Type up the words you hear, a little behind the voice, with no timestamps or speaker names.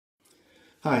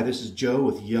Hi, this is Joe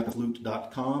with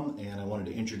yuckaflute.com, and I wanted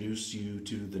to introduce you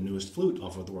to the newest flute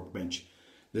off of the workbench.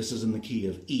 This is in the key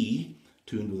of E,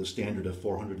 tuned with a standard of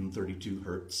 432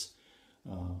 hertz.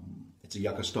 It's a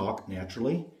yucca stock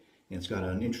naturally, and it's got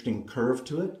an interesting curve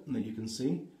to it that you can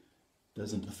see.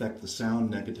 Doesn't affect the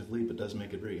sound negatively, but does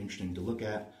make it very interesting to look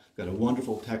at. Got a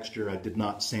wonderful texture. I did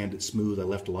not sand it smooth. I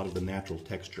left a lot of the natural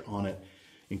texture on it,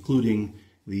 including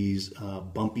these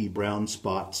bumpy brown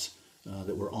spots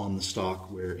that were on the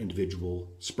stalk where individual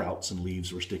sprouts and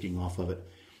leaves were sticking off of it.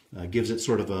 Gives it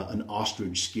sort of an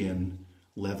ostrich skin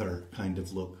leather kind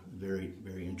of look. Very,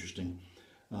 very interesting.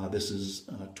 This is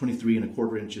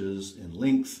 23¼ inches in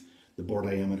length. The bore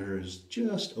diameter is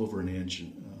just over an inch,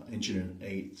 inch and an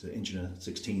eighth, inch and a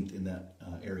 16th in that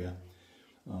area.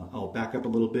 I'll back up a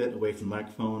little bit away from the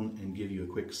microphone and give you a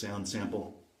quick sound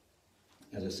sample.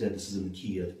 As I said, this is in the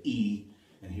key of E,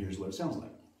 and here's what it sounds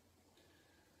like.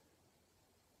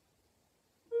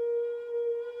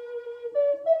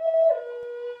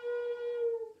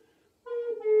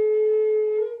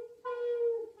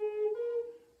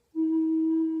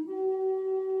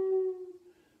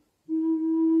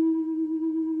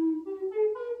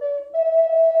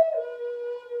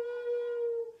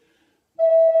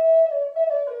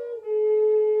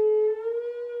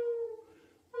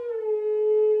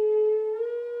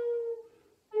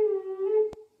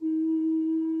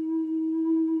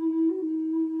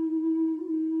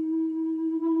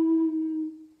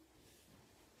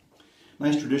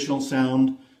 Nice traditional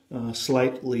sound,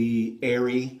 slightly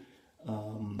airy,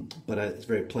 but it's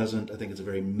very pleasant. I think it's a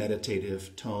very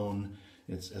meditative tone.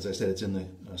 It's, as I said, it's in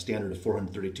the standard of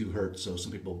 432 hertz, so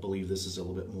some people believe this is a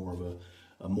little bit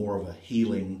more of a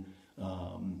healing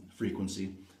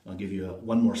frequency. I'll give you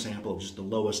one more sample of just the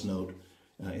lowest note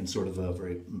in sort of a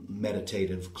very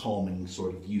meditative, calming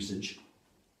sort of usage.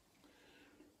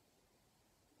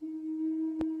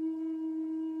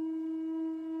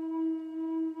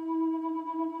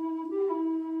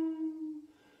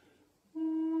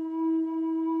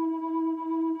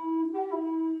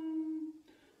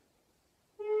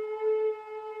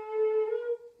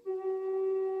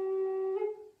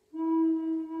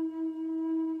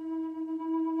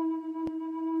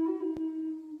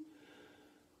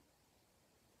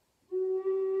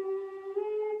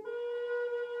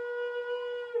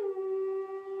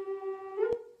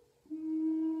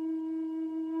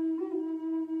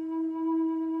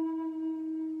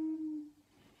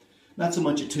 Not so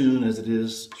much a tune as it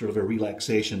is sort of a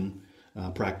relaxation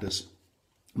practice,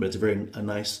 but it's a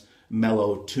nice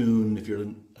mellow tune. If you're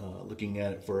looking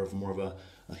at it for more of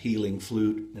a healing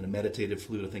flute and a meditative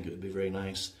flute, I think it would be very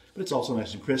nice. But it's also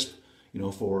nice and crisp, you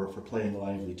know, for playing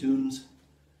lively tunes.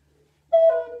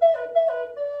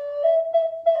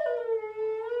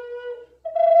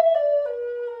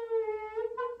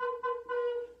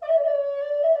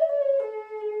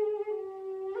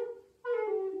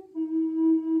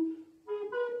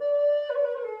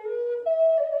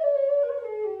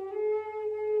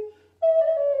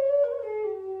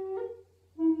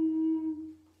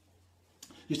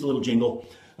 Just a little jingle,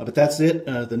 but that's it.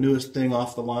 The newest thing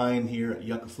off the line here at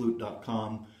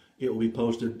yuckaflute.com. It will be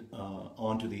posted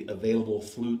onto the available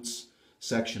flutes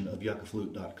section of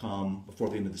yuckaflute.com before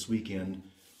the end of this weekend,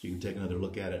 so you can take another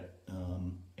look at it.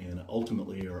 And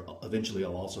ultimately, or eventually,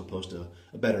 I'll also post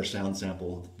a better sound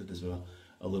sample that is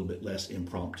a little bit less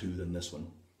impromptu than this one.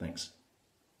 Thanks.